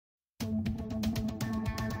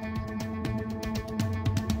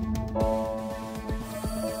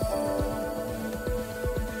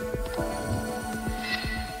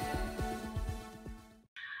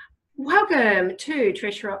Welcome to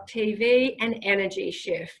TrishRockTV, an energy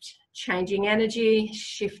shift, changing energy,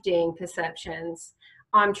 shifting perceptions.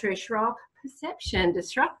 I'm Trish Rock, perception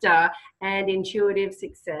disruptor and intuitive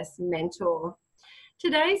success mentor.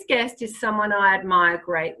 Today's guest is someone I admire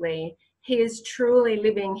greatly. He is truly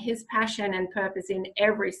living his passion and purpose in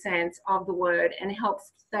every sense of the word and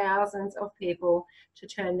helps thousands of people to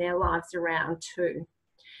turn their lives around too.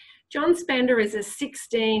 John Spender is a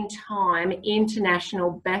 16-time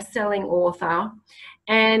international best-selling author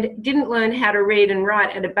and didn't learn how to read and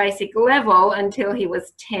write at a basic level until he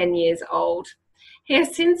was 10 years old. He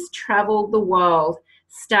has since traveled the world,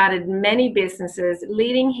 started many businesses,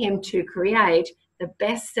 leading him to create the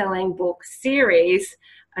best-selling book series,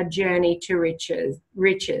 A Journey to Riches,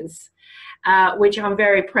 which I'm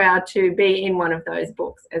very proud to be in one of those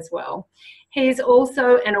books as well. He is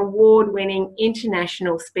also an award-winning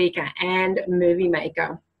international speaker and movie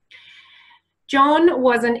maker. John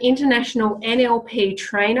was an international NLP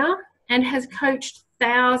trainer and has coached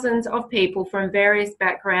thousands of people from various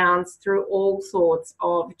backgrounds through all sorts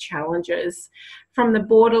of challenges, from the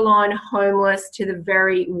borderline homeless to the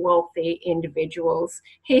very wealthy individuals.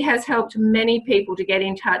 He has helped many people to get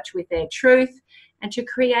in touch with their truth and to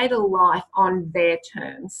create a life on their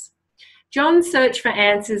terms. John's search for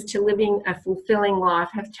answers to living a fulfilling life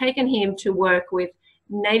have taken him to work with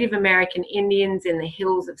Native American Indians in the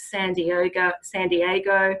hills of San Diego,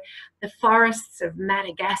 the forests of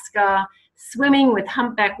Madagascar, swimming with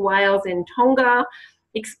humpback whales in Tonga,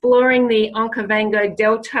 exploring the Okavango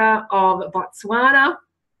Delta of Botswana,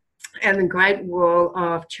 and the Great Wall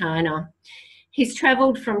of China. He's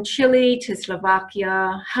travelled from Chile to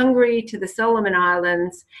Slovakia, Hungary to the Solomon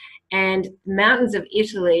Islands, and the mountains of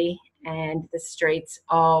Italy and the streets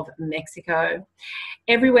of Mexico.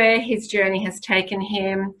 Everywhere his journey has taken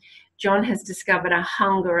him, John has discovered a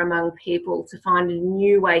hunger among people to find a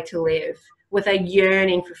new way to live, with a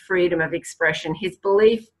yearning for freedom of expression. His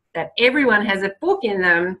belief that everyone has a book in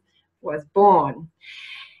them was born.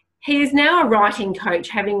 He is now a writing coach,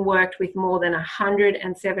 having worked with more than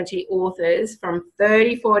 170 authors from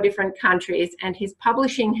 34 different countries, and his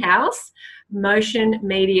publishing house, Motion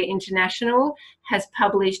Media International, has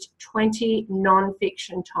published 20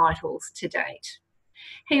 non-fiction titles to date.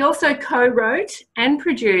 He also co-wrote and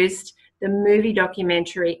produced the movie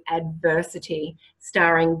documentary Adversity,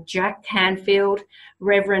 starring Jack Canfield,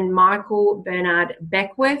 Reverend Michael Bernard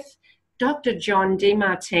Beckwith, Dr. John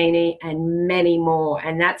DeMartini, and many more,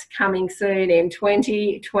 and that's coming soon in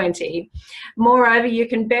 2020. Moreover, you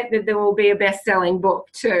can bet that there will be a best-selling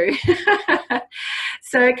book too.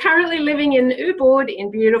 So currently living in Ubud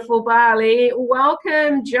in beautiful Bali.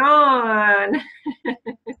 Welcome, John.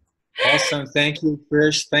 Awesome. Thank you,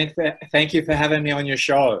 Trish. Thank you for having me on your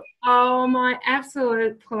show. Oh, my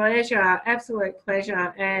absolute pleasure. Absolute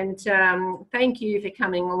pleasure. And thank you for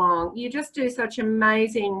coming along. You just do such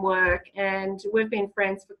amazing work, and we've been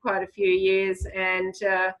friends for quite a few years. And,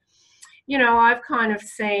 you know, I've kind of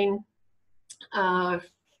seen, I've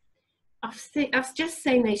just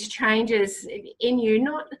seen these changes in you,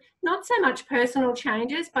 not so much personal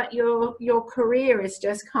changes, but your career has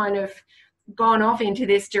just kind of gone off into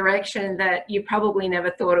this direction that you probably never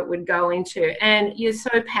thought it would go into, and you're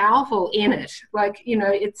so powerful in it. Like, you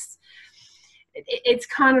know, it's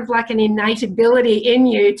kind of like an innate ability in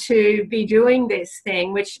you to be doing this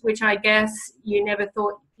thing, which I guess you never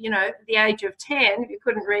thought, you know, at the age of 10, if you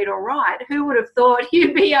couldn't read or write, who would have thought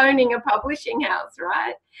you'd be owning a publishing house,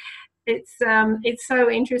 right? It's so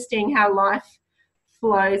interesting how life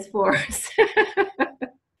flows for us.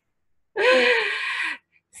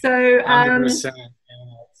 So, 100%.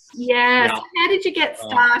 yeah. So how did you get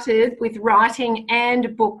started with writing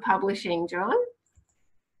and book publishing, John?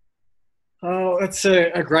 Oh, that's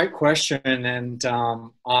a great question. And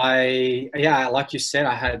like you said,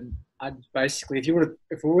 I basically,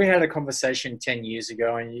 if we had a conversation 10 years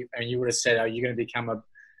ago and you would have said, "Are you going to become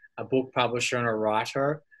a book publisher and a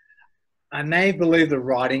writer?" I may believe the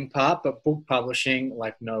writing part, but book publishing,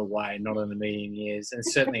 like, no way, not in a million years, and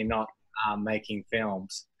certainly not making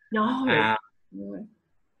films. No.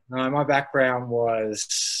 No, my background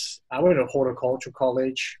was, I went to horticultural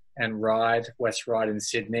college and West Ryde in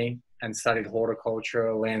Sydney, and studied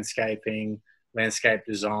horticulture, landscaping, landscape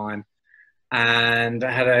design. And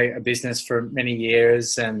I had a business for many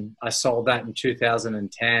years, and I sold that in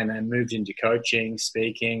 2010 and moved into coaching,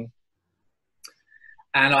 speaking.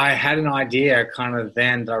 And I had an idea kind of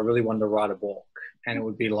then that I really wanted to write a book, and it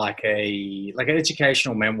would be like an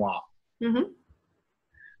educational memoir. Mm-hmm.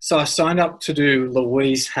 So I signed up to do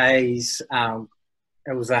Louise Hay's,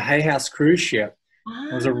 it was a Hay House cruise ship.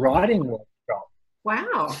 It was a writing workshop.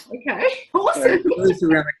 Wow. Okay. So Awesome. I cruised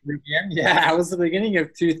around the Caribbean. Yeah, it was the beginning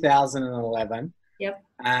of 2011. Yep.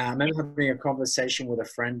 I remember having a conversation with a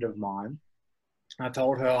friend of mine. I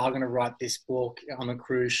told her I'm going to write this book on a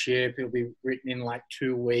cruise ship. It'll be written in like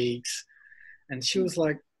 2 weeks. And she was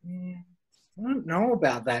like, I don't know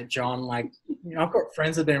about that, John. Like, I've got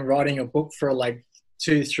friends that have been writing a book for like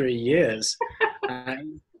 2-3 years.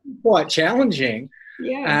 Quite challenging.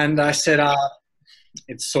 Yeah. And I said,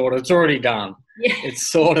 it's already done. Yeah.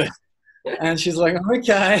 It's sorted. And she's like,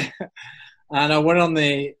 okay. And I went on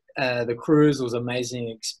the cruise. It was an amazing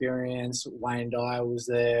experience. Wayne Dyer was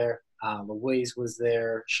there. Louise was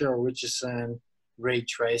there. Cheryl Richardson, Reed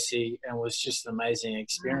Tracy, and it was just an amazing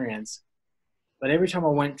experience. But every time I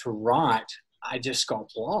went to write, I just got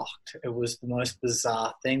blocked. It was the most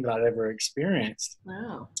bizarre thing that I'd ever experienced.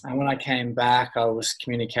 Wow. And when I came back, I was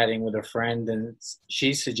communicating with a friend, and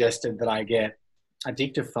she suggested that I get a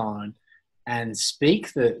dictaphone and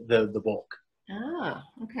speak the book. Ah,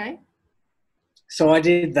 okay. So I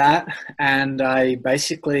did that, and I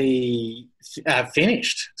basically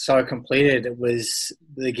finished. So I completed. It was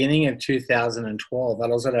the beginning of 2012. I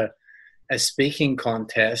was at a speaking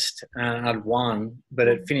contest, and I'd won, but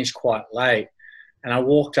it finished quite late. And I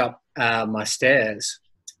walked up my stairs,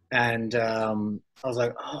 and I was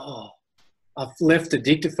like, oh, I've left the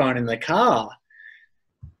dictaphone in the car.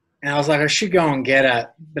 And I was like, I should go and get it.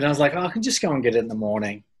 But I was like, oh, I can just go and get it in the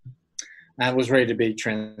morning. And it was ready to be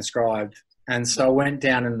transcribed. And so I went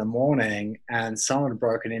down in the morning, and someone had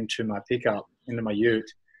broken into my pickup, into my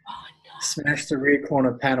ute, smashed the rear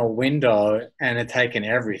corner panel window, and had taken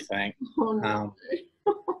everything. Oh, no.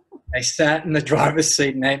 They sat in the driver's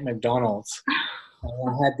seat and ate McDonald's. And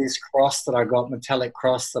I had this cross that I got, metallic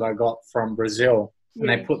cross that I got from Brazil. And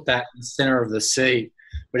they put that in the center of the seat.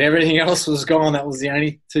 But everything else was gone. That was the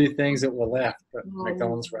only two things that were left. But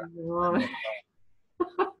McDonald's wrap.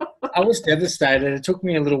 I was devastated. It took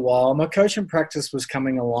me a little while. My coaching practice was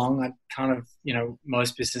coming along. I kind of,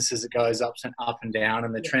 most businesses, it goes up and down,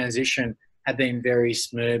 and the transition had been very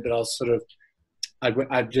smooth, but I was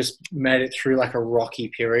I just made it through like a rocky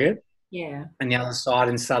period. Yeah. And the other side,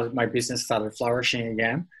 and my business started flourishing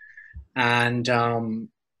again. And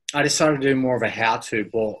I decided to do more of a how-to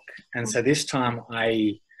book. And so this time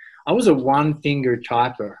I was a one-finger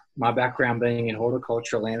typer, my background being in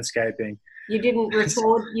horticulture, landscaping. You didn't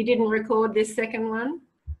record this second one?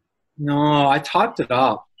 No, I typed it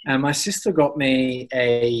up, and my sister got me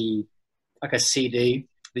a CD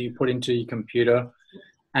that you put into your computer,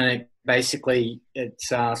 and it basically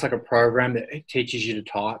it's like a program that it teaches you to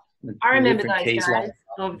type. I remember those days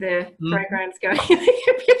of the programs going in the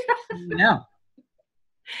computer.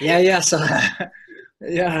 Yeah. So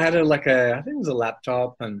yeah, I had I think it was a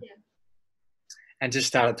laptop, and just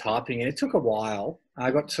started typing. It took a while. I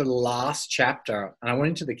got to the last chapter, and I went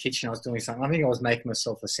into the kitchen. I was doing something. I think I was making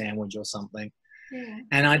myself a sandwich or something. Yeah.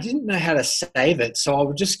 And I didn't know how to save it, so I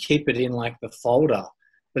would just keep it in like the folder,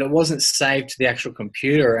 but it wasn't saved to the actual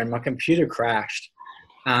computer, and my computer crashed.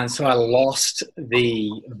 And so I lost the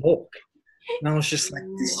book. And I was just like,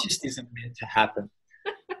 this just isn't meant to happen.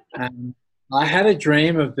 I had a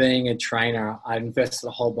dream of being a trainer. I invested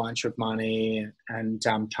a whole bunch of money and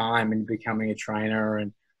time in becoming a trainer,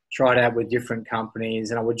 and tried out with different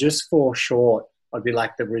companies, and I would just fall short. I'd be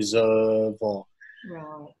like the reserve or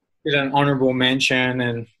did an honorable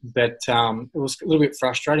mention, but it was a little bit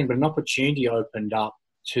frustrating, but an opportunity opened up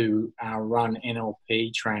to run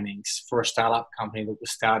NLP trainings for a startup company that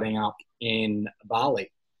was starting up in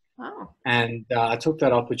Bali. Oh. And I took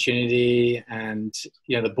that opportunity, and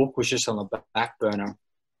the book was just on the back burner.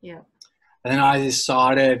 Yeah. And then I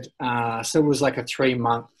decided, so it was like a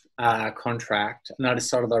 3-month contract, and I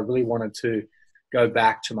decided I really wanted to go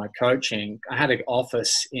back to my coaching. I had an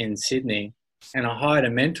office in Sydney, and I hired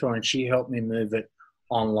a mentor, and she helped me move it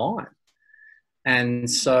online. And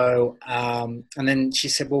so, and then she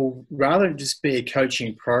said, well, rather than just be a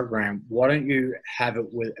coaching program, why don't you have it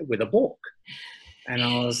with a book? And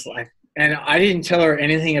I was like, and I didn't tell her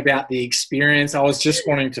anything about the experience. I was just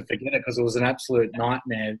wanting to forget it because it was an absolute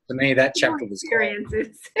nightmare. To me, that chapter was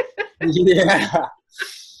experiences. Yeah.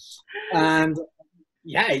 And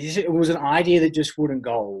yeah, it was an idea that just wouldn't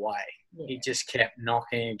go away. Yeah. It just kept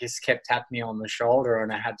knocking, it just kept tapping me on the shoulder,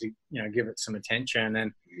 and I had to, give it some attention.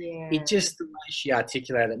 And it just, the way she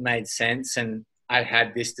articulated it made sense. And I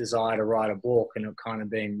had this desire to write a book, and it kind of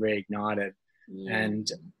been reignited. Yeah. And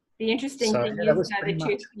the interesting thing is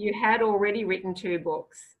that you had already written 2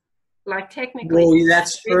 books. Like technically. Well,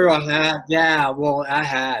 that's true. I had. Yeah. Well, I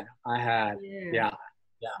had. Yeah.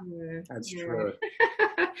 That's true.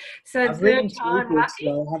 So I've written 2 books,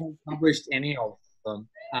 but I haven't published any of them.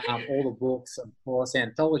 All the books, of course,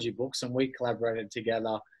 anthology books, and we collaborated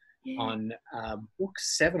together Yeah. on book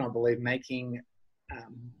 7, I believe, making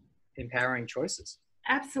empowering choices.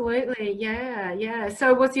 Absolutely, yeah.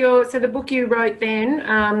 So the book you wrote then?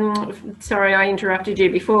 Sorry, I interrupted you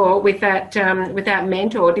before with that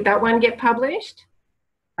mentor. Did that one get published?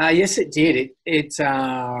 Yes, it did. It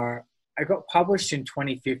got published in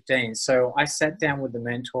 2015. So I sat down with the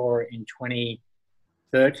mentor in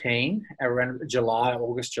 2013, around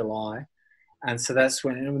August, July. And so that's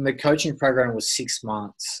when the coaching program was 6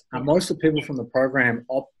 months. Most of the people from the program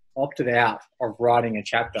opted out of writing a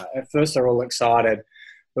chapter. At first, they're all excited,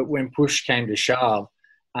 but when push came to shove,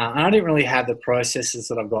 and I didn't really have the processes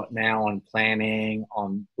that I've got now on planning,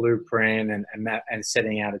 on blueprint, and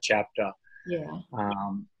setting out a chapter. Yeah.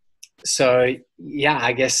 So yeah,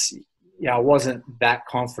 I guess I wasn't that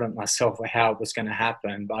confident myself of how it was going to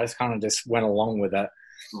happen, but I just went along with it.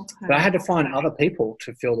 Okay. But I had to find other people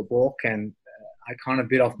to fill the book, and I kind of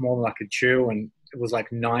bit off more than I could chew, and it was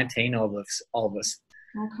like 19 of us.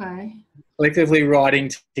 Okay. Collectively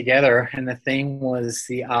writing together, and the theme was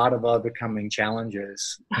the art of overcoming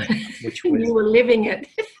challenges, which was You were living it.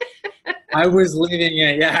 I was living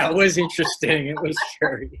it. Yeah, it was interesting. It was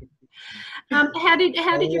scary. How did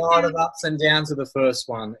a you lot feel? of ups and downs with the first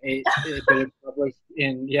one. It published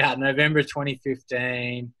in November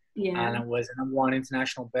 2015, Yeah. and it was a #1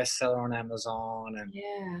 international bestseller on Amazon, and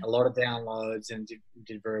Yeah. a lot of downloads, and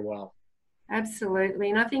did very well. Absolutely,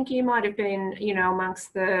 and I think you might have been,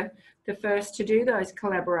 amongst the first to do those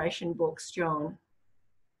collaboration books, John.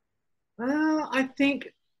 I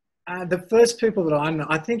think the first people that I know,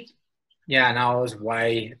 I think, I was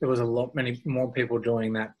there was many more people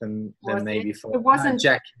doing that than me before. It wasn't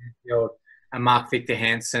Jack Canfield and Mark Victor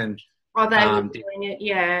Hansen. Oh, they were doing it,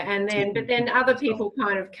 yeah, but then other people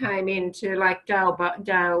kind of came into, like Dale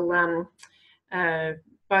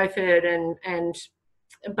Beaufort and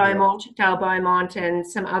Beaumont, Dale Beaumont, and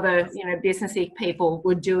some other businessy people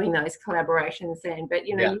were doing those collaborations then. But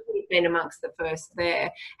you've been amongst the first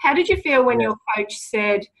there. How did you feel when your coach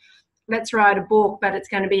said, "Let's write a book, but it's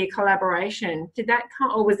going to be a collaboration"? Did that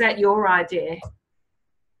come, or was that your idea?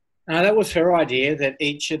 That was her idea, that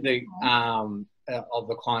each of the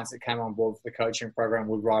clients that came on board for the coaching program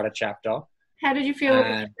would write a chapter. How did you feel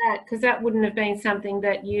about that? Because that wouldn't have been something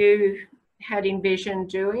that you had envisioned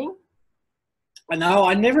doing. No,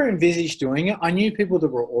 I never envisaged doing it. I knew people that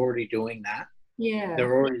were already doing that. Yeah. They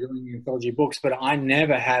were already doing anthology books, but I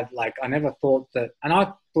never thought that, and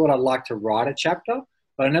I thought I'd like to write a chapter,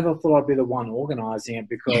 but I never thought I'd be the one organizing it,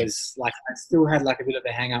 because I still had a bit of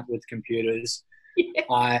a hang up with computers.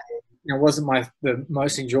 Yeah. It wasn't the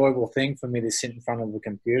most enjoyable thing for me to sit in front of a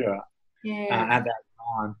computer at that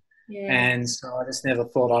time. Yeah. And so I just never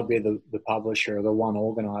thought I'd be the publisher or the one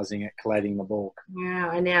organising it, collating the book.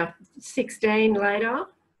 Wow. And now 16 later,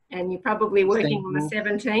 and you're probably working on the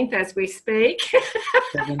 17th as we speak.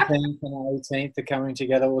 17th and 18th are coming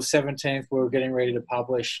together. Well, 17th we're getting ready to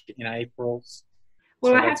publish in April.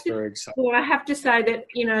 Well, I have to say that,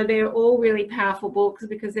 they're all really powerful books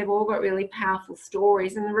because they've all got really powerful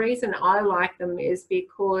stories. And the reason I like them is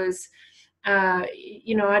because I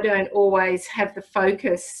don't always have the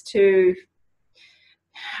focus to.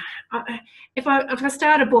 If I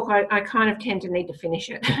start a book, I kind of tend to need to finish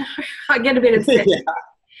it. I get a bit obsessed,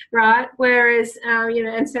 right? Whereas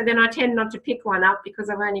and so then I tend not to pick one up because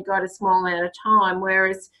I've only got a small amount of time.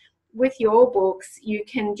 Whereas with your books, you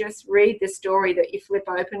can just read the story that you flip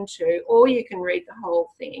open to, or you can read the whole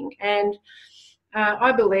thing. And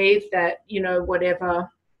I believe that whatever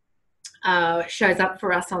shows up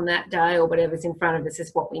for us on that day, or whatever's in front of us,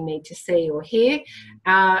 is what we need to see or hear.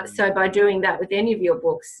 So by doing that with any of your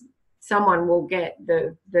books, someone will get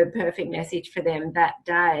the perfect message for them that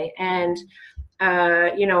day. And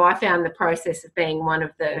I found the process of being one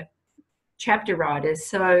of the chapter writers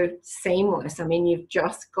so seamless. I mean, you've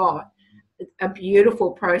just got a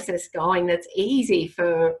beautiful process going that's easy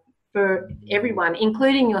for everyone,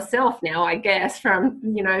 including yourself now, I guess, from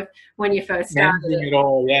when you first started. Managing it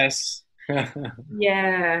all, yes.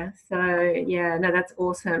 Yeah. So yeah, no, that's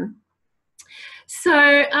awesome. So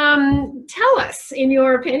tell us, in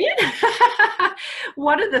your opinion,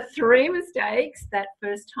 what are the 3 mistakes that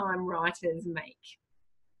first-time writers make?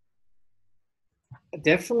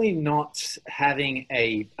 Definitely not having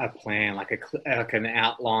a plan, like an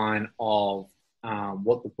outline of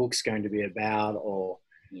what the book's going to be about, or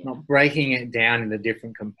not breaking it down into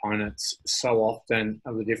different components. So often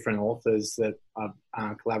of the different authors that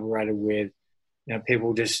I've collaborated with,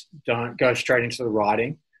 people just don't go straight into the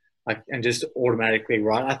writing, and just automatically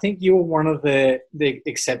write. I think you were one of the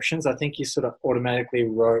exceptions. I think you sort of automatically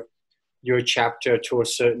wrote your chapter to a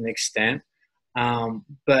certain extent.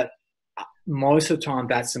 But most of the time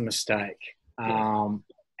that's a mistake.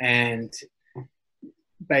 And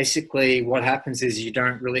basically what happens is you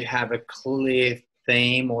don't really have a clear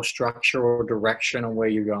theme or structure or direction on where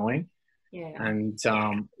you're going. And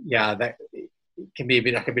that can be a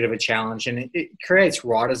bit of a challenge, and it creates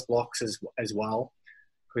writer's blocks as well,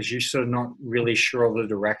 because you're sort of not really sure of the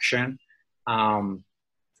direction.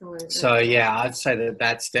 So yeah, I'd say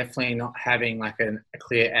that's definitely not having like a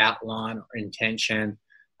clear outline or intention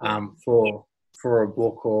for a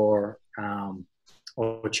book or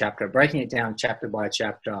chapter. Breaking it down chapter by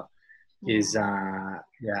chapter is the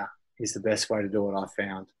best way to do it, I've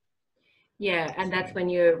found. Yeah, and that's when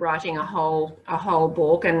you're writing a whole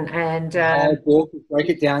book and whole book, break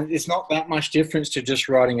it down. It's not that much difference to just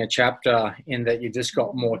writing a chapter, in that you just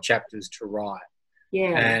got more chapters to write.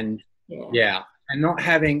 And not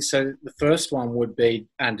having, so the first one would be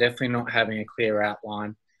definitely not having a clear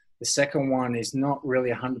outline. The second one is not really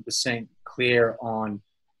 100% clear on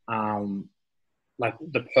like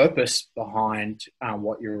the purpose behind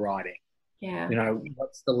what you're writing. You know,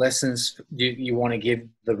 what's the lessons you want to give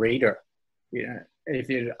the reader? You know, if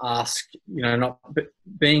you ask, you know, not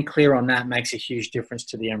being clear on that makes a huge difference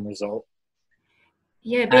to the end result.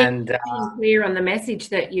 Yeah, being clear on the message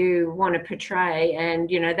that you want to portray,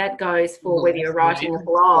 and you know that goes for whether you're writing a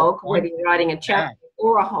blog, whether you're writing a chapter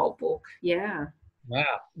or a whole book.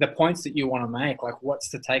 The points that you want to make, like what's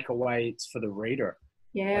the takeaways for the reader?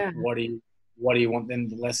 Like, what do you want them,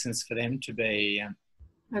 the lessons for them to be?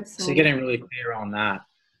 Absolutely. So getting really clear on that.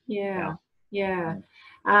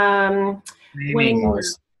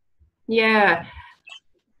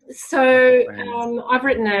 So I've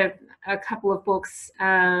written a couple of books,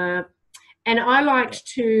 and I liked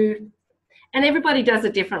to, and everybody does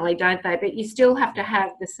it differently, don't they? But you still have to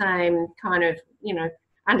have the same kind of, you know,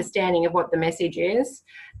 understanding of what the message is.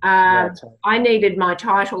 I needed my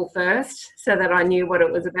title first so that I knew what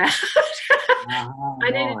it was about.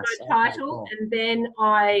 I needed my title, and then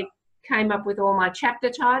I came up with all my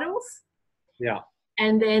chapter titles.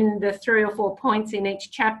 And then the 3 or 4 points in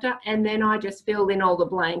each chapter, and then I just filled in all the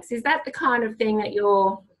blanks. Is that the kind of thing that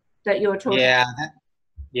you're talking about?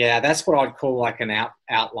 That's what I'd call like an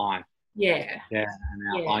outline. An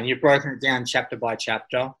outline. You've broken it down chapter by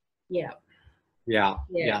chapter. So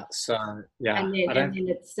and then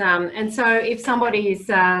it's and so if somebody's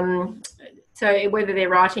so whether they're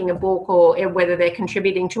writing a book or whether they're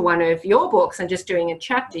contributing to one of your books and just doing a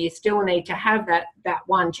chapter, you still need to have that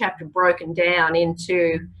one chapter broken down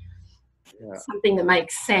into something that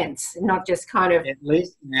makes sense, not just kind of at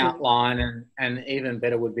least an outline, and even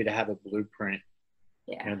better would be to have a blueprint.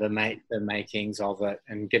 You know, the makings of it,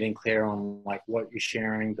 and getting clear on like what you're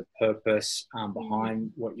sharing, the purpose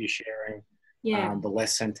behind what you're sharing, the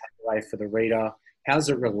lesson takeaway for the reader. How does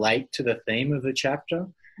it relate to the theme of the chapter?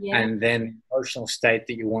 And then the emotional state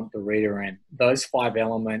that you want the reader in. Those 5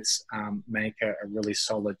 elements make a really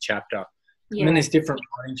solid chapter. And then there's different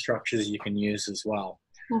writing structures you can use as well.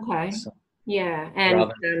 So, and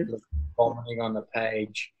rather than vomiting on the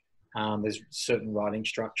page, there's certain writing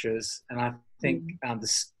structures. And I think the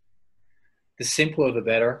simpler the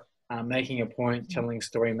better. Making a point, telling a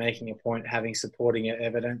story, making a point, having supporting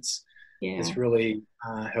evidence is really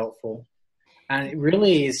helpful. And it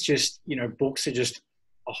really is just, you know, books are just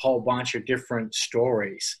a whole bunch of different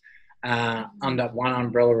stories under one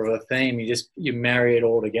umbrella of a theme. You marry it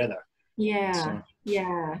all together. Now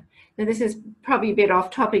this is probably a bit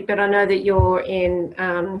off topic, but I know that you're in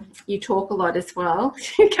you talk a lot as well,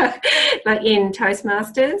 like in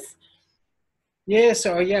Toastmasters.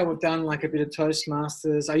 So we've done like a bit of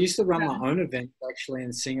Toastmasters. I used to run my own events actually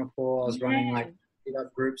in Singapore. I was running like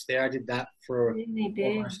groups there. I did that for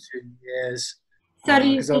almost 2 years. So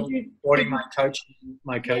because I was supporting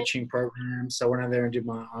my coaching program. So I went over there and did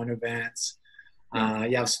my own events.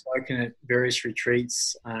 I've spoken at various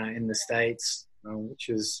retreats in the States, which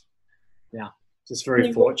is just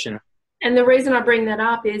very fortunate. And the reason I bring that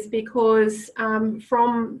up is because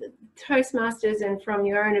from Toastmasters and from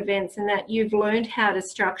your own events and that, you've learned how to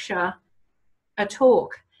structure a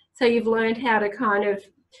talk. So you've learned how to kind of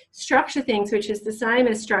structure things, which is the same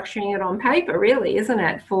as structuring it on paper, really, isn't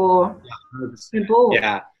it? For the book.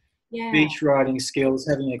 Speech writing skills,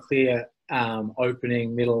 having a clear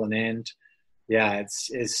opening, middle, and end.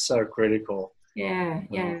 It's so critical. I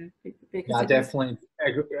definitely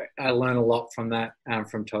I learn a lot from that,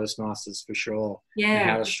 from Toastmasters for sure.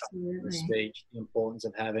 How to structure the speech, the importance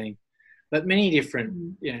of having. But many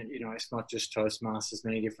different, you know, it's not just Toastmasters.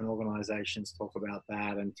 Many different organisations talk about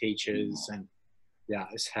that, and teachers and yeah,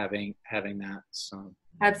 is having that. So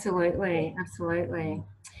Absolutely, absolutely.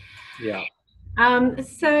 yeah.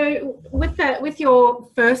 So with your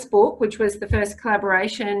first book, which was the first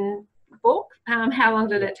collaboration book, how long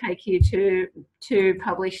did it take you to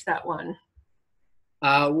publish that one?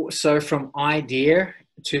 So from idea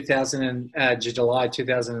July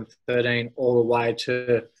 2013 all the way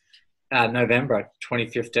to November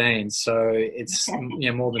 2015. So it's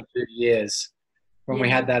more than 2 years when we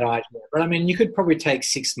had that idea. But I mean, you could probably take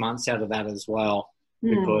 6 months out of that as well,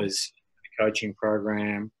 because the coaching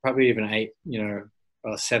program, probably even 8,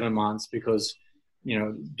 or 7 months, because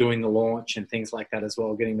doing the launch and things like that as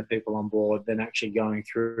well, getting the people on board, then actually going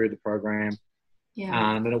through the program.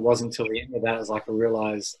 Yeah. And it wasn't until the end of that, as like I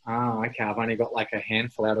realized, okay, I've only got like a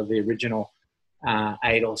handful out of the original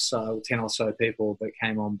 8 or so, 10 or so people that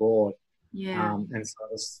came on board. Yeah. And so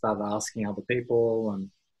I started asking other people, and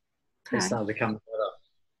they started to come together.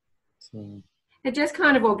 So it just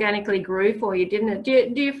kind of organically grew for you, didn't it?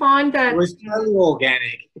 Do you find that it was totally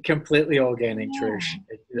organic, completely organic, Trish.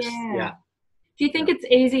 It just, Do you think it's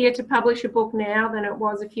easier to publish a book now than it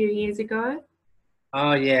was a few years ago?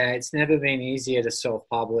 Oh yeah, it's never been easier to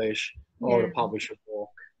self-publish or to publish a book.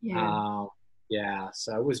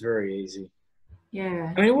 So it was very easy.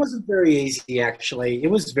 Yeah. I mean, it wasn't very easy, actually. It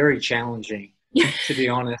was very challenging, to be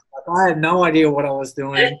honest. Like, I had no idea what I was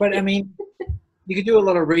doing. But, I mean, you could do a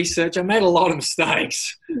lot of research. I made a lot of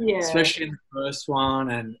mistakes, especially in the first one,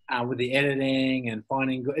 and with the editing and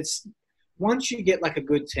finding good. Once you get, like, a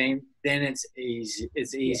good team, then it's easy.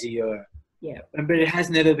 It's easier. Yeah. But it has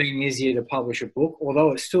never been easier to publish a book,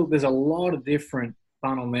 although there's a lot of different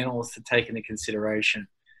fundamentals to take into consideration.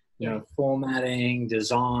 Formatting,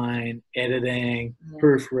 design, editing,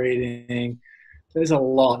 proofreading. There's a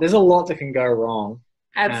lot that can go wrong.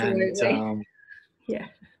 Absolutely. And,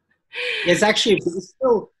 it's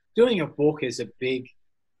still doing a book is a big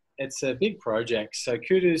project. So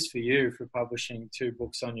kudos for you for publishing 2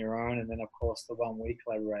 books on your own, and then of course the one we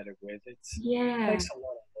collaborated with. It takes a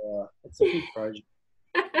lot of work. It's a big project.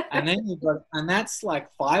 And then and that's like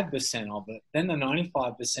 5% of it. Then the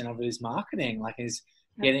 95% of it is marketing, is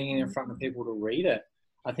getting it in front of people to read it.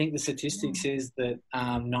 I think the statistics is that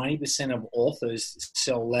 90% of authors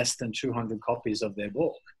sell less than 200 copies of their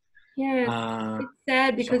book. Yeah, it's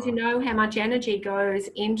sad because you know how much energy goes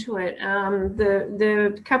into it.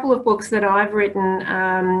 The couple of books that I've written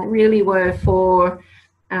really were for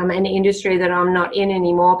an industry that I'm not in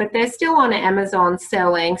anymore, but they're still on Amazon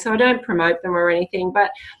selling, so I don't promote them or anything.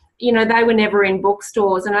 But they were never in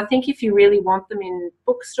bookstores, and I think if you really want them in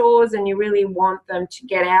bookstores and you really want them to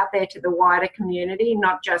get out there to the wider community,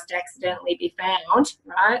 not just accidentally be found,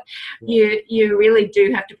 right? You really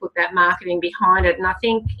do have to put that marketing behind it. And I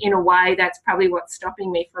think in a way that's probably what's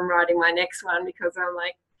stopping me from writing my next one, because I'm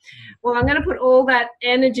like, well, I'm going to put all that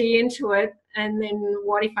energy into it, and then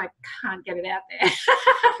what if I can't get it out there?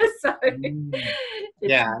 So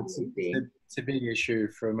it's a big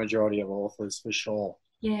issue for a majority of authors, for sure.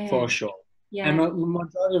 Yeah. For sure. Yeah. And the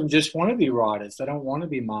majority of them just want to be writers. They don't want to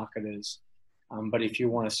be marketers. But if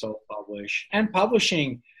you want to self-publish, and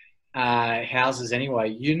publishing houses anyway,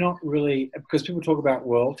 you're not really, because people talk about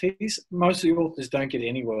royalties. Most of the authors don't get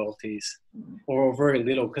any royalties, or very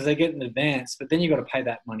little, because they get in advance, but then you've got to pay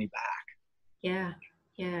that money back. Yeah.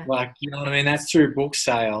 Yeah. You know what I mean? That's through book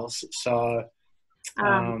sales. So,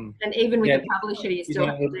 and even with the publisher, you still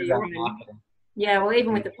have to do your own marketing. Yeah, well,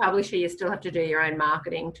 even with the publisher, you still have to do your own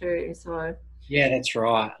marketing too. So yeah, that's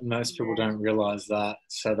right. Most people don't realize that.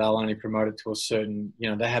 So they'll only promote it to a certain,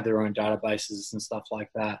 they have their own databases and stuff like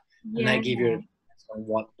that. And they give you on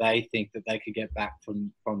what they think that they could get back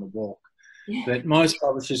from the book. Yeah. But most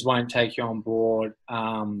publishers won't take you on board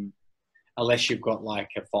unless you've got like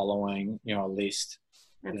a following, a list,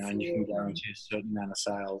 and you can guarantee a certain amount of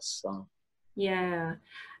sales. So. Yeah.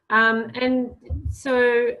 And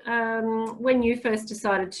so when you first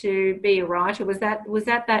decided to be a writer, was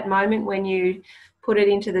that moment when you put it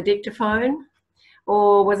into the dictaphone,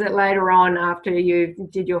 or was it later on after you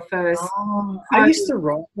did your first? I used to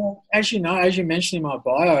write. Well, as you mentioned in my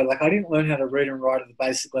bio, I didn't learn how to read and write at the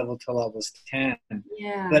basic level till I was 10.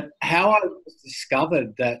 Yeah. But how I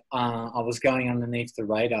discovered that I was going underneath the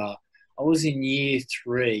radar, I was in year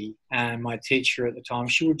 3, and my teacher at the time,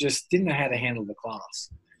 she just didn't know how to handle the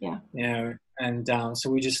class. Yeah. And so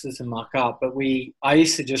we just let them muck up. But we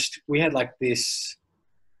had like this,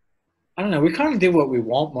 I don't know, we kind of did what we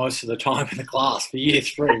want most of the time in the class for year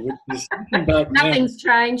 3. Which is, nothing's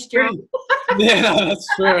changed, John. Yeah, no, that's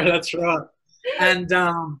true. That's right. And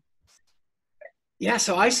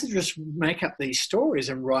so I used to just make up these stories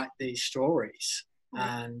and write these stories.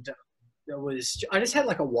 And I just had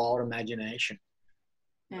like a wild imagination.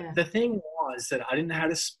 Yeah. The thing was that I didn't know how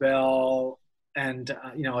to spell, and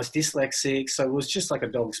I was dyslexic, so it was just like a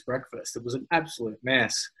dog's breakfast. It was an absolute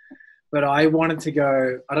mess. But I wanted to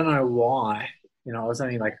go. I don't know why. I was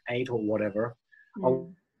only like 8 or whatever.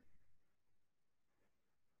 Mm.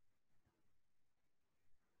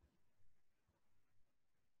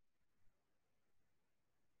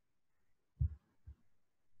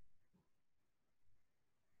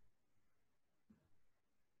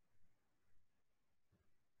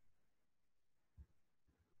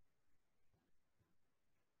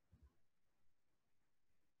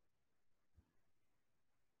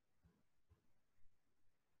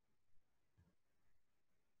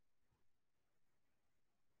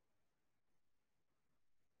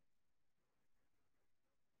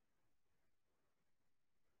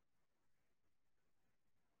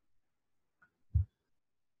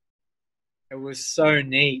 It was so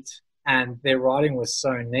neat, and their writing was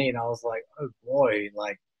so neat. I was like, oh boy,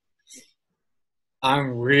 like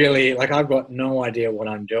I'm really like I've got no idea what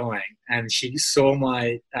I'm doing. And she saw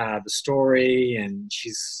my the story, and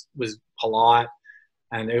was polite.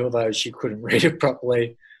 And although she couldn't read it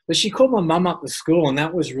properly, but she called my mum up to school, and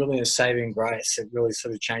that was really a saving grace. It really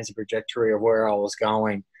sort of changed the trajectory of where I was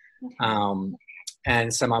going. Okay.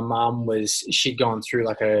 And so my mum she'd gone through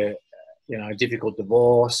like a difficult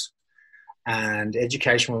divorce, and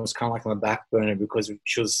education was kind of like on the back burner because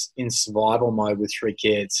she was in survival mode with 3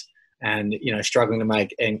 kids, and struggling to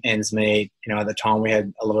make ends meet. At the time we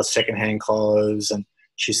had a lot of secondhand clothes, and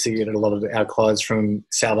she secured a lot of our clothes from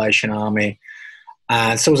Salvation Army.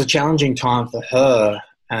 So it was a challenging time for her,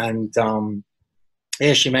 and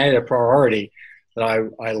she made it a priority that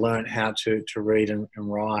I learned how to read and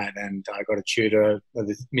write, and I got a tutor.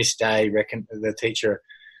 Miss Day, the teacher,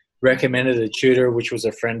 recommended a tutor, which was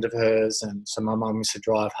a friend of hers, and so my mum used to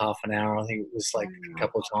drive half an hour. I think it was like a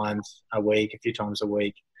couple of times a week, a few times a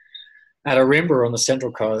week, at Arimba on the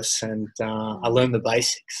Central Coast, and I learned the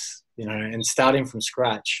basics, and starting from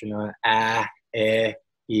scratch, and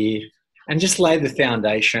just laid the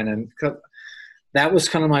foundation. And that was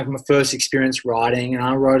kind of like my first experience writing. And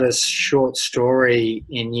I wrote a short story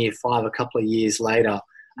in year 5 a couple of years later,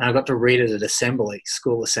 and I got to read it at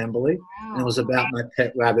school assembly. Wow. And it was about my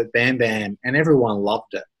pet rabbit, Bam Bam, and everyone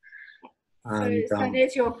loved it. So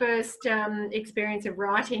there's your first experience of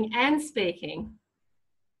writing and speaking.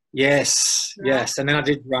 Yes, right. Yes. And then I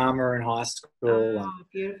did drama in high school. Oh,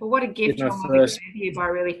 beautiful. What a gift your mother gave you by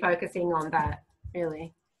really focusing on that,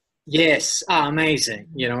 really. Yes, amazing.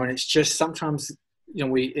 And it's just sometimes,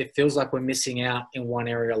 it feels like we're missing out in one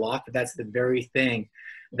area of life, but that's the very thing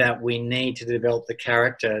that we need to develop the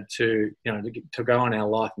character to go on our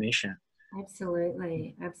life mission.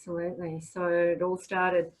 Absolutely, absolutely. So it all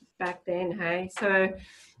started back then, hey? So,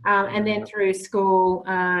 and then through school,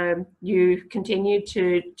 you continued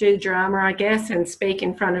to do drama, I guess, and speak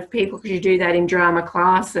in front of people because you do that in drama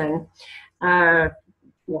class. And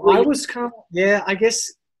well, I was kind of, I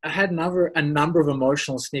guess I had a number of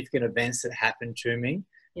emotional significant events that happened to me,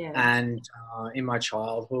 and in my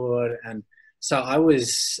childhood. And so I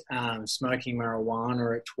was smoking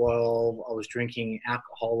marijuana at 12. I was drinking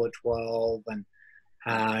alcohol at 12, and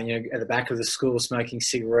at the back of the school smoking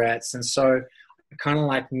cigarettes. And so I kind of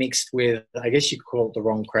like mixed with, I guess you could call it the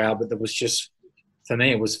wrong crowd, but it was just, for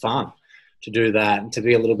me, it was fun to do that and to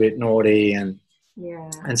be a little bit naughty. And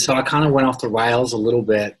so I kind of went off the rails a little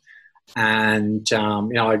bit, and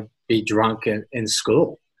I'd be drunk in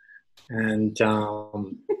school. And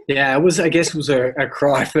it was, I guess it was a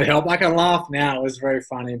cry for help. I can laugh now, it was very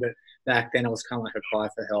funny, but back then it was kind of like a cry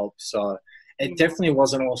for help. So it definitely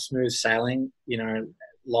wasn't all smooth sailing.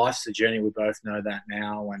 Life's a journey, we both know that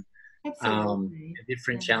now, and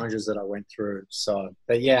different challenges that I went through. So,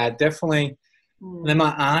 but definitely. And then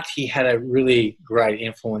my auntie had a really great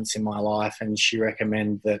influence in my life, and she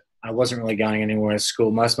recommended that I wasn't really going anywhere at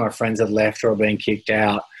school. Most of my friends had left or been kicked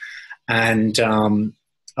out, and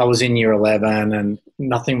I was in year 11 and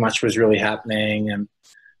nothing much was really happening, and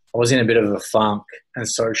I was in a bit of a funk and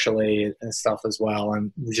socially and stuff as well,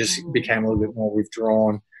 and we just became a little bit more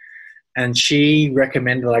withdrawn. And she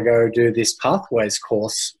recommended I go do this Pathways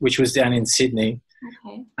course, which was down in Sydney.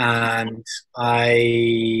 Okay. And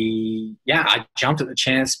I jumped at the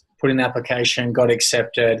chance, put in an application, got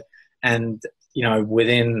accepted, and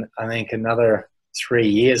within I think another 3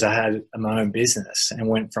 years, I had my own business and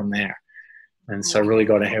went from there. And so really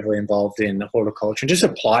got heavily involved in horticulture and just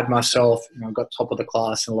applied myself. Got top of the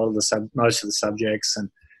class in most of the subjects,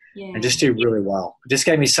 and just do really well. It just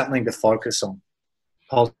gave me something to focus on,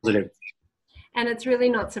 positive. And it's really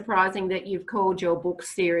not surprising that you've called your book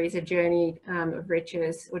series A Journey of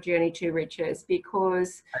Riches or Journey to Riches,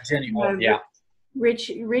 because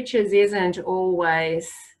Riches isn't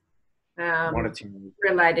always um, Monetary.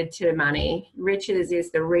 related to money. Riches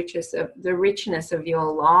is the richness of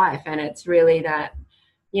your life, and it's really that,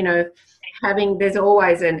 you know, there's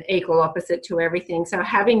always an equal opposite to everything. So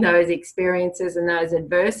having those experiences and those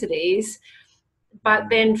adversities, but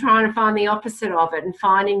then trying to find the opposite of it and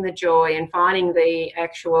finding the joy and finding the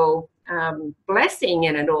actual blessing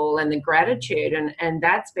in it all and the gratitude, and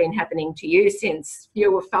that's been happening to you since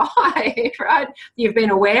you were 5, right? You've been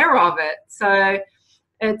aware of it, so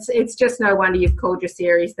it's just no wonder you've called your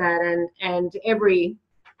series that. And every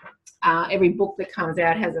book that comes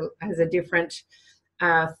out has a different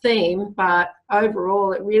theme, but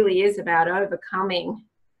overall it really is about overcoming.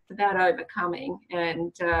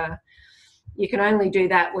 And you can only do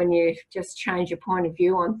that when you just change your point of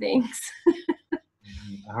view on things.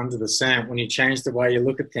 100%. When you change the way you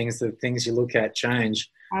look at things, the things you look at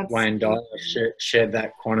change. Wayne Dyer shared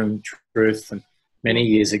that quantum truth many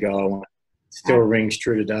years ago. It still rings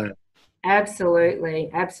true today. Absolutely.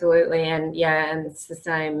 And it's the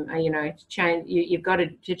same. To change, you've got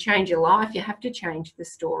to change your life. You have to change the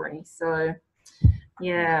story. So,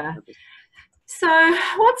 yeah. So,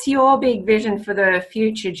 what's your big vision for the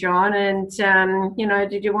future, John? And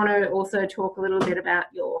did you want to also talk a little bit about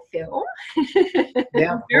your film?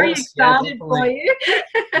 Yeah, I'm very excited for you.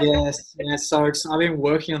 Yes. So I've been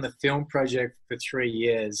working on the film project for 3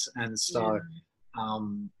 years, and so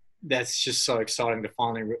that's just so exciting to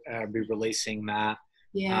finally be releasing that.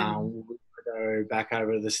 We'll go back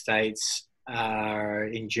over to the States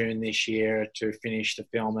in June this year to finish the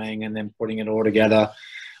filming and then putting it all together.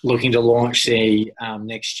 Looking to launch the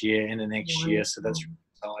next year. So that's really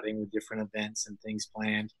exciting with different events and things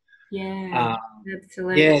planned. Yeah,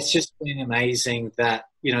 absolutely. Yeah, it's just been amazing that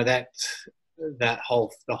the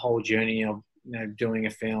whole journey of doing a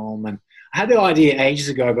film. And I had the idea ages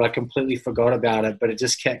ago, but I completely forgot about it. But it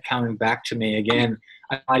just kept coming back to me again.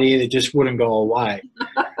 An idea that just wouldn't go away.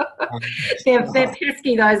 They're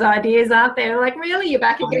pesky, those ideas, aren't they? Like, really, you're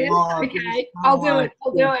back again? Okay, I'll do it.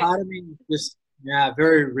 Part of me just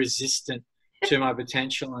very resistant to my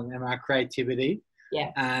potential and my creativity. Yeah.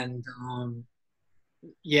 And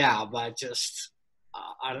but just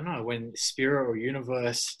I don't know, when spirit or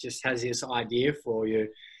universe just has this idea for you,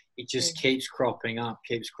 it just keeps cropping up.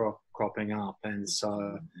 And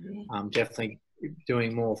so I'm definitely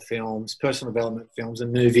doing more films, personal development films,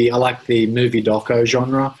 and movie. I like the movie doco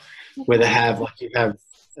genre, where they have you have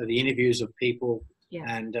the interviews of people,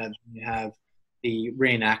 and you have the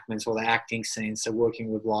reenactments or the acting scenes. So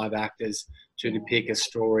working with live actors to depict a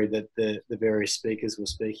story that the various speakers were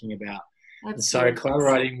speaking about. And so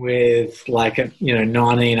collaborating with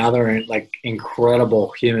 19 other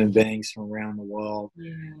incredible human beings from around the world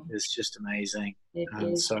is just amazing.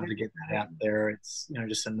 So to get that out there, it's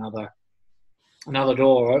just another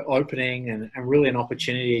door opening, and really an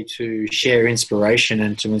opportunity to share inspiration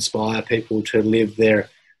and to inspire people to live their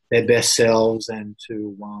best selves and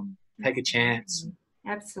to take a chance.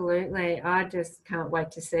 Absolutely. I just can't wait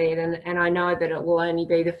to see it. And I know that it will only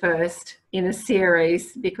be the first in a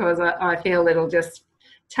series, because I feel it'll just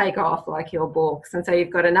take off like your books. And so you've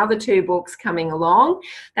got another 2 books coming along.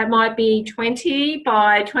 That might be 20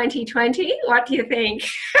 by 2020. What do you think?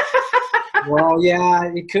 Well, yeah,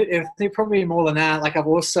 it could. I think probably more than that. Like, I've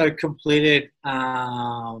also completed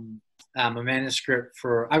a manuscript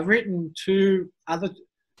for. I've written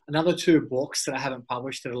another 2 books that I haven't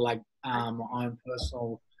published that are my own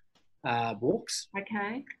personal books.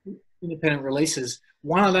 Okay. Independent releases.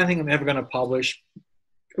 One I don't think I'm ever going to publish.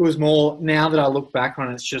 It was more, now that I look back on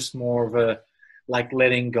it, it's just more of a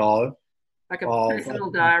letting go. Like a personal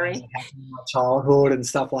diary. My childhood and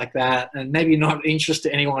stuff like that, and maybe not interest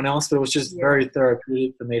to anyone else, but it was just very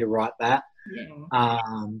therapeutic for me to write that.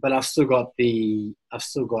 But I've still got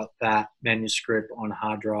that manuscript on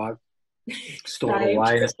hard drive stored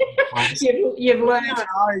away. You've learned.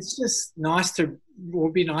 It's just nice to. It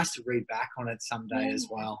would be nice to read back on it someday as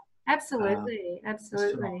well. Absolutely.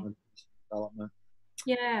 Development.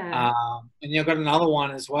 Yeah. And I've got another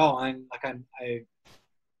one as well, and I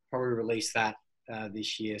probably release that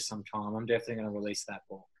this year sometime. I'm definitely going to release that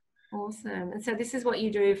book. Awesome. And so this is what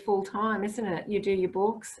you do full time, isn't it? You do your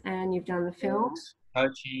books and you've done the film.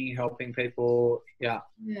 Coaching, helping people. Yeah.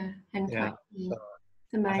 And so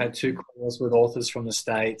I've had 2 calls with authors from the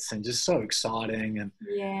States, and just so exciting. And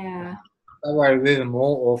I work with even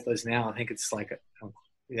more authors now. I think it's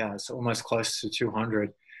it's almost close to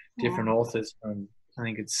 200 different authors from, I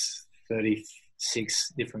think it's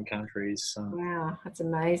 36 different countries. So. Wow, that's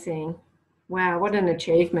amazing. Wow, what an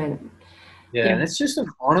achievement. Yeah, Yeah. and it's just an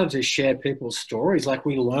honor to share people's stories. Like,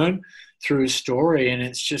 we learn through story, and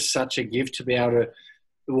it's just such a gift to be able to,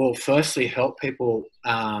 well, firstly help people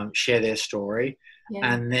share their story,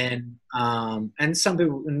 Yeah. and then and some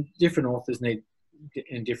people and different authors need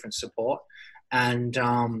in different support, and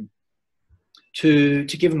to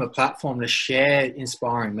give them a platform to share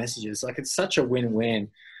inspiring messages. Like, it's such a win-win.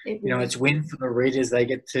 It You know, really. it's win for the readers. They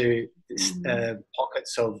get to Mm.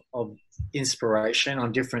 pockets of inspiration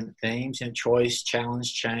on different themes, and choice,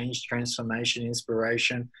 challenge, change, transformation,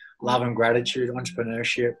 inspiration, love and gratitude,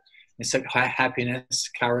 entrepreneurship, and so happiness,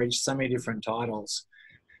 courage, so many different titles.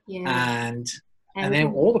 Yeah. And And then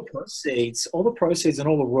all the proceeds and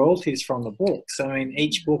all the royalties from the books. I mean,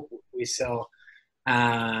 each book we sell,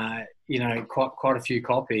 you know, quite a few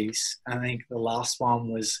copies. I think the last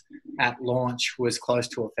one was at launch was close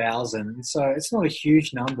to 1,000. So it's not a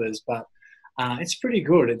huge numbers, but it's pretty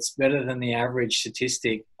good. It's better than the average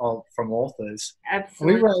statistic from authors. And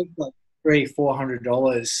we absolutely. raised like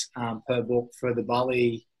 $300-400 per book for the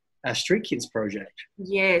Bali Street Kids project,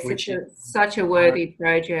 Yes, it's which is such a worthy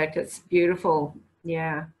project. It's beautiful.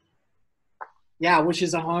 Yeah. yeah, which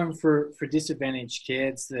is a home for disadvantaged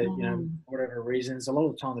kids that, you know, Mm. for whatever reasons, a lot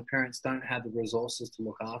of the time the parents don't have the resources to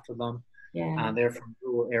look after them. Yeah. They're from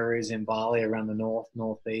rural areas in Bali, around the north,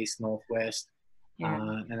 northeast, northwest, Yeah.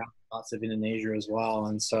 and other parts of Indonesia as well.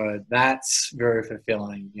 And so that's very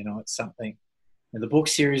fulfilling. You know, it's something. And the book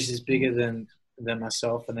series is bigger than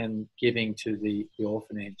myself, and then giving to the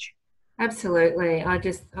orphanage. Absolutely. I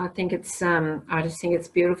think it's I just think it's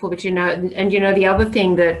beautiful. But you know, and you know, the other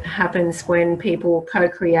thing that happens when people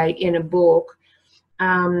co-create in a book,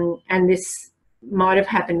 and this might have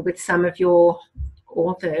happened with some of your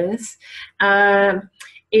authors, um,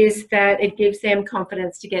 is that it gives them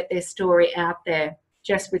confidence to get their story out there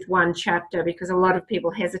just with one chapter, because a lot of people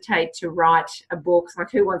hesitate to write a book. It's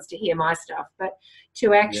like, who wants to hear my stuff? But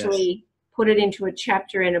to Yes. actually put it into a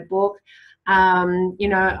chapter in a book, you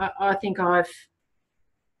know, I think I've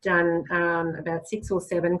done about 6 or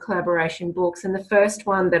 7 collaboration books, and the first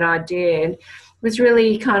one that I did was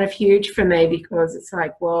really kind of huge for me, because it's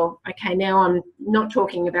like, well, okay, now I'm not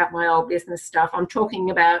talking about my old business stuff. I'm talking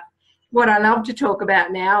about what I love to talk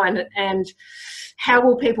about now, and how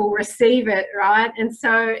will people receive it, right? And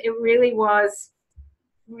so it really was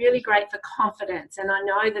really great for confidence, and I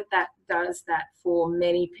know that that does that for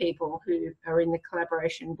many people who are in the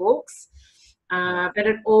collaboration books. Yeah. But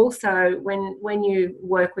it also, when you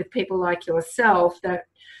work with people like yourself that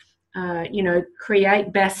you know,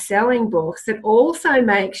 create best-selling books, it also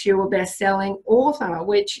makes you a best-selling author,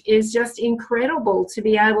 which is just incredible to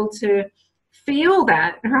be able to feel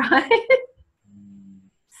that, right?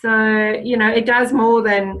 So you know, it does more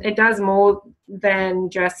than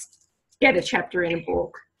just get a chapter in a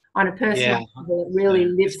book. On a personal Yeah, level, it really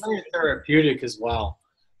 100%. It's lives. very therapeutic as well.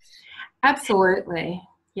 Absolutely.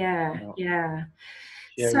 Yeah, You know, yeah.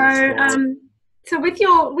 share So, your story. so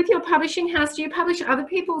with your publishing house, do you publish other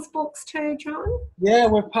people's books too, John? Yeah,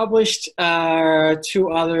 we've published 2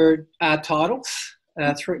 other titles.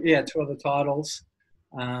 Two other titles.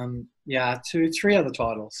 Yeah, 3 other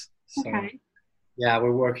titles. So Okay, yeah,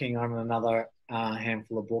 we're working on another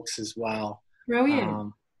handful of books as well. brilliant,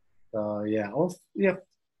 Um, so yeah, yeah,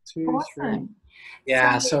 2, 3. awesome. So,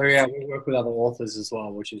 Yeah, so yeah, we work with other authors as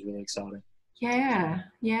well, which is really exciting. yeah,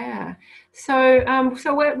 yeah. So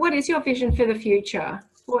what is your vision for the future?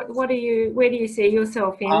 Where do you see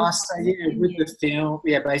yourself in So yeah, 10 with the years? film,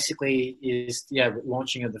 yeah, basically is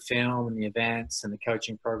launching of the film and the events and the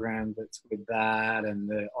coaching program that's with that, and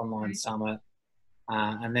the online summit,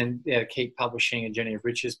 and then keep publishing a Journey of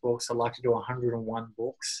Riches books. I'd like to do 101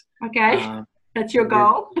 books. Okay, Um, that's your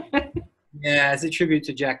goal. yeah, as a tribute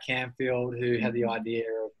to Jack Canfield, who had the Mhm. idea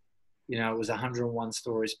of, you know, it was 101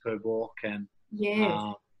 stories per book, and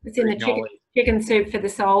Yes, it's in very the knowledge. chicken soup for the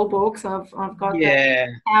soul books. I've got the Yeah,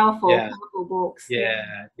 powerful, yeah, powerful books.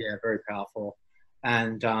 Yeah, yeah, very powerful,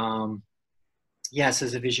 and yes,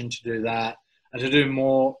 there's a vision to do that, and to do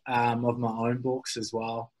more of my own books as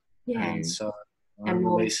well, yeah, and so and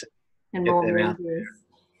more release it, and get more them out. movies.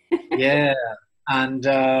 Yeah, and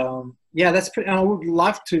yeah, that's pretty. I would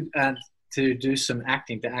love to do some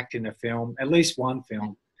acting, to act in a film, at least one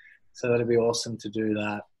film. So that'd be awesome to do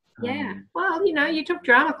that. Yeah. Well, you know, you took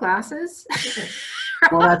drama classes.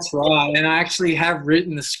 Well, that's right, and I actually have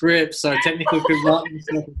written the script, so technically could write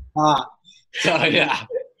myself a part. So yeah.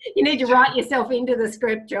 You need to write yourself into the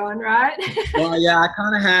script, John, right? Well, yeah, I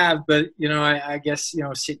kind of have, but you know, I guess, you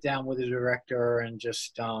know, sit down with the director and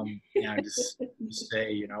just you know, just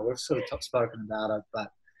say, you know, we've sort of spoken about it,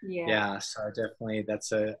 but Yeah. yeah, so definitely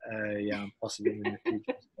that's a possibility in the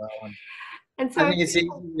future as well. And I so, think it's easy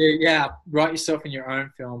to, yeah, write yourself in your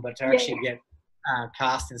own film, but to yeah, actually get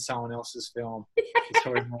cast in someone else's film is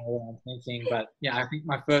probably more what I'm thinking. But yeah, I think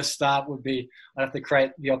my first start would be I'd have to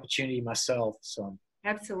create the opportunity myself. So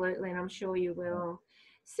absolutely, and I'm sure you will.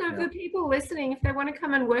 So yeah. for people listening, if they want to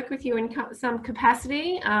come and work with you in some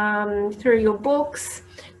capacity, through your books,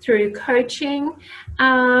 through coaching,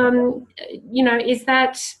 is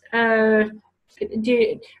that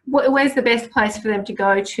where's the best place for them to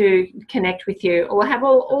go to connect with you? Or have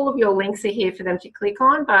all of your links are here for them to click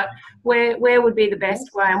on, but where would be the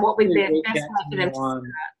best way, and what would be the Reach best out way to for me them to on,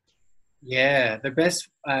 yeah, the best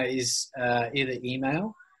is either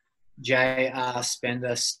email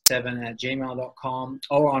jrspender7@gmail.com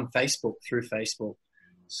or on Facebook through Facebook.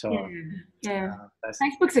 Yeah, So yeah. that's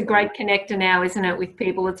Facebook's a great connector now, isn't it, with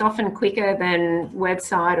people? It's often quicker than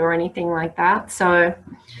website or anything like that. So,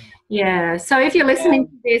 yeah. So if you're listening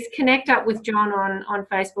to this, connect up with John on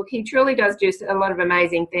Facebook. He truly does do a lot of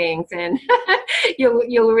amazing things, and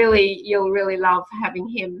you'll really love having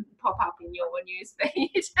him pop up in your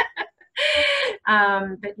newsfeed.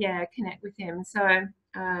 But yeah, connect with him. So,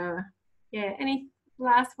 yeah. Any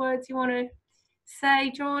last words you want to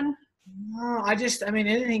say, John? No, I mean,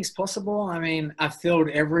 anything's possible. I mean, I've filled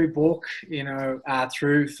every book,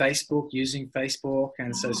 through Facebook, using Facebook.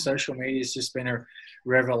 And so social media has just been a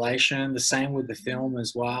revelation. The same with the film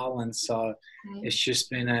as well. And so it's just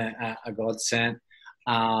been a godsend.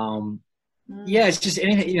 Yeah, it's just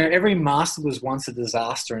anything, every master was once a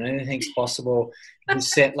disaster, and anything's possible. You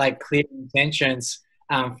set like clear intentions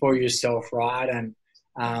for yourself, right? And,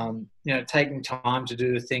 taking time to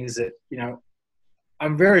do the things that,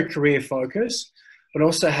 I'm very career focused, but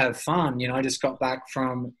also have fun. I just got back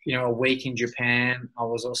from, a week in Japan. I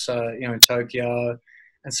was also, in Tokyo.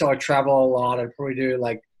 And so I travel a lot. I probably do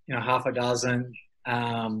like, half a dozen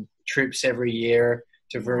trips every year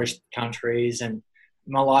to various countries. And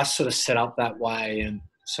my life's sort of set up that way. And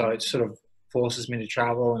so it sort of forces me to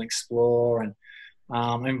travel and explore, and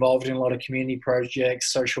I'm involved in a lot of community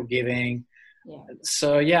projects, social giving. Yeah.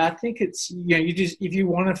 So yeah, I think it's, you just, if you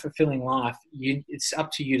want a fulfilling life, it's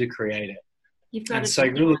up to you to create it. You've got And to so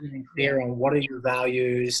really being clear on what are your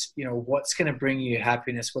values, what's going to bring you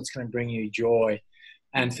happiness, what's going to bring you joy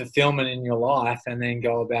and fulfillment in your life, and then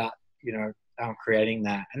go about, creating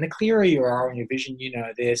that. And the clearer you are on your vision,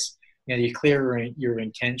 this, you're clearer in your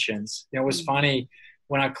intentions. It was funny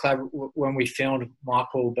when when we filmed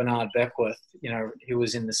Michael Bernard Beckwith, he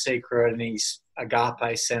was in The Secret, and he's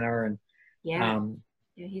Agape Center, and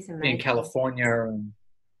he's amazing. In California, and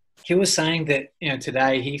he was saying that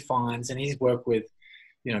today he finds, and he's worked with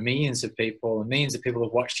millions of people, and millions of people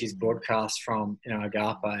have watched his broadcasts from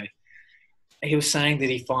Agape. He was saying that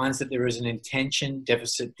he finds that there is an intention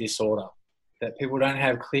deficit disorder, that people don't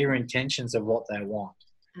have clear intentions of what they want.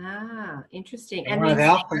 Ah, interesting. And then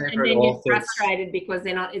you're frustrated because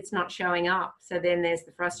it's not showing up. So then there's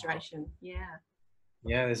the frustration. Yeah,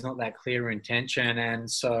 there's not that clear intention. And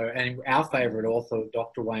our favorite author,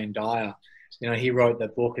 Dr. Wayne Dyer, he wrote the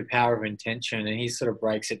book, The Power of Intention, and he sort of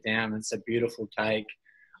breaks it down. It's a beautiful take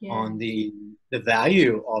on the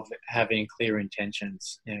value of having clear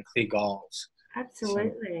intentions, clear goals.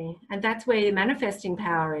 Absolutely. And that's where your manifesting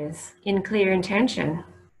power is, in clear intention.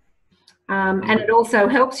 And it also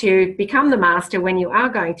helps you become the master when you are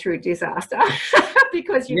going through disaster.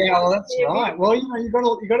 Because that's right. Well, you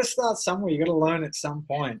got to start somewhere. You got to learn at some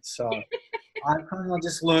point. So I kind of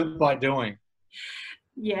just learned by doing.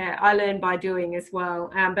 Yeah, I learned by doing as well.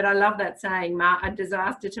 But I love that saying, a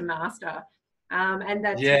disaster to master. And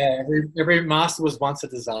that's every master was once a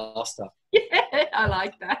disaster. Yeah, I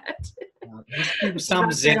like that. Some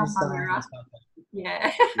Zen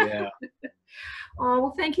Yeah. Yeah. Oh,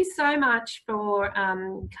 well, thank you so much for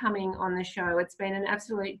coming on the show. It's been an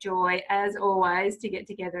absolute joy, as always, to get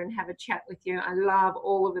together and have a chat with you. I love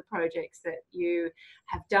all of the projects that you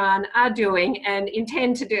have done, are doing, and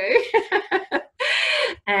intend to do.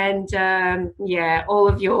 And, all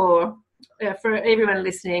of your, for everyone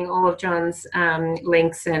listening, all of John's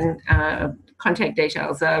links and contact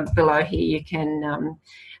details are below here. You can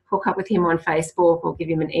hook up with him on Facebook or give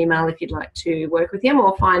him an email if you'd like to work with him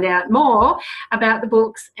or find out more about the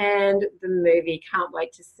books and the movie. Can't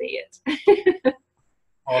wait to see it.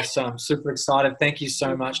 Awesome. Super excited. Thank you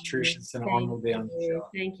so much, Trish. It's an honor to be on the show.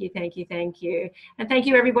 Thank you. And thank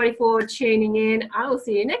you, everybody, for tuning in. I will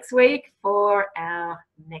see you next week for our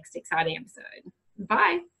next exciting episode.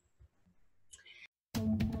 Bye.